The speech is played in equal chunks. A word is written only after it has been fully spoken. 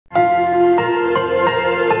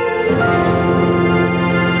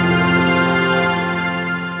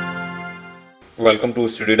welcome to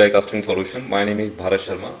Steady Die Casting Solution. My name is Bharat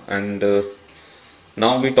Sharma, and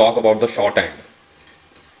now we talk about the shorthand.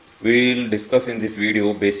 We'll discuss in this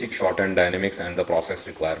video basic shorthand dynamics and the process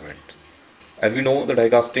requirement. As we know, the die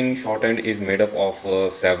casting shorthand is made up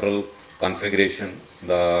of several configuration.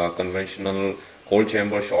 The conventional cold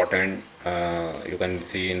chamber shorthand you can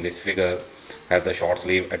see in this figure has the short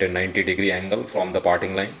sleeve at a 90-degree angle from the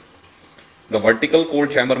parting line. The vertical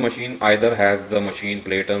cold chamber machine either has the machine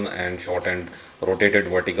platen and shorthand rotated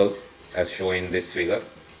vertical as shown in this figure,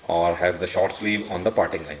 or has the short sleeve on the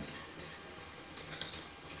parting line.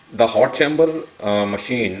 The hot chamber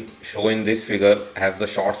machine shown in this figure has the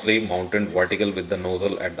short sleeve mounted vertical with the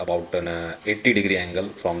nozzle at about an 80-degree angle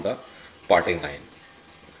from the parting line.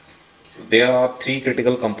 There are three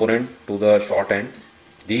critical components to the shorthand.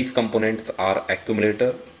 These components are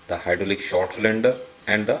accumulator, the hydraulic short cylinder,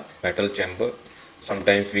 and the metal chamber.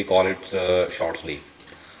 Sometimes we call it short sleeve.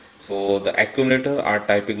 So the accumulator are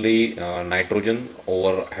typically nitrogen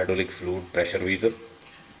over hydraulic fluid pressure vessel.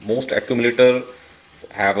 Most accumulators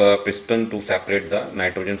have a piston to separate the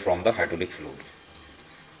nitrogen from the hydraulic fluid.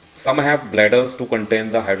 Some have bladders to contain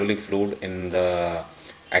the hydraulic fluid in the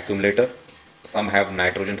accumulator. Some have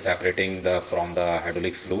nitrogen separating from the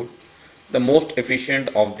hydraulic fluid. The most efficient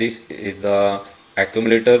of this is the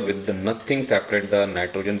accumulator with the nothing separate the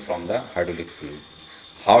nitrogen from the hydraulic fluid.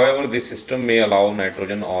 However, this system may allow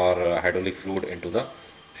nitrogen or hydraulic fluid into the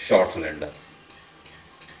short cylinder.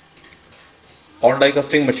 All die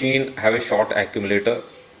casting machine have a short accumulator.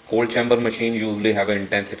 Cold chamber machine usually have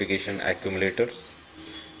intensification accumulators.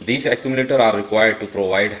 These accumulators are required to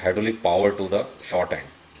provide hydraulic power to the short end.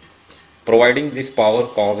 Providing this power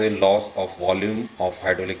causes a loss of volume of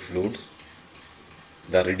hydraulic fluids.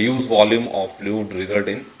 The reduced volume of fluid result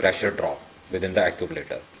in pressure drop within the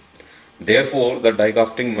accumulator. Therefore, the die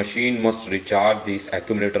casting machine must recharge this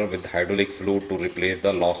accumulator with hydraulic fluid to replace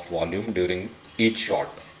the lost volume during each shot.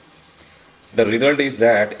 The result is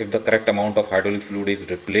that if the correct amount of hydraulic fluid is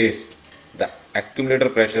replaced, the accumulator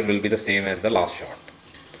pressure will be the same as the last shot.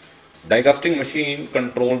 Die casting machine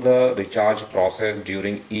control the recharge process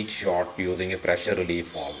during each shot using a pressure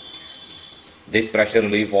relief valve. This pressure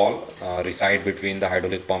relief valve resides between the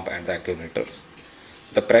hydraulic pump and the accumulators.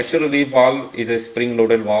 The pressure relief valve is a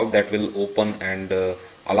spring-loaded valve that will open and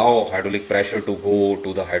allow hydraulic pressure to go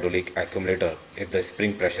to the hydraulic accumulator if the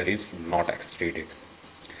spring pressure is not exceeded.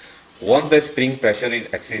 Once the spring pressure is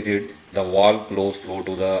exceeded, the valve close flow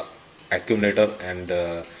to the accumulator and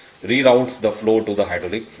reroutes the flow to the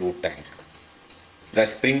hydraulic fluid tank. The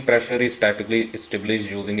spring pressure is typically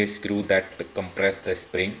established using a screw that compresses the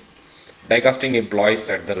spring. Die casting employees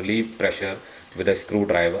set the relief pressure with a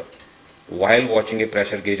screwdriver while watching a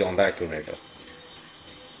pressure gauge on the accumulator.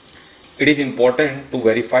 It is important to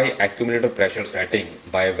verify accumulator pressure setting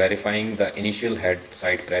by verifying the initial head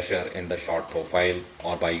side pressure in the short profile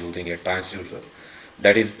or by using a transducer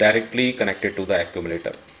that is directly connected to the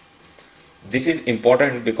accumulator. This is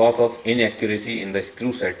important because of inaccuracy in the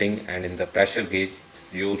screw setting and in the pressure gauge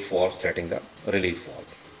used for setting the relief valve.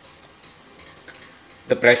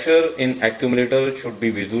 The pressure in accumulator should be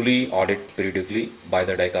visually audited periodically by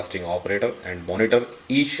the die casting operator and monitor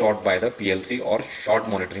each shot by the PLC or shot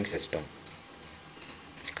monitoring system.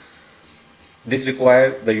 This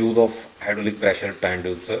requires the use of hydraulic pressure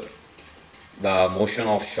transducer. The motion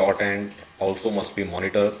of shot end also must be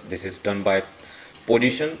monitored. This is done by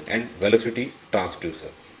position and velocity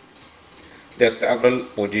transducer. There are several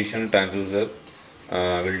position transducer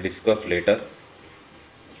we'll discuss later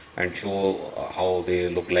and show how they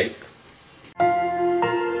look like.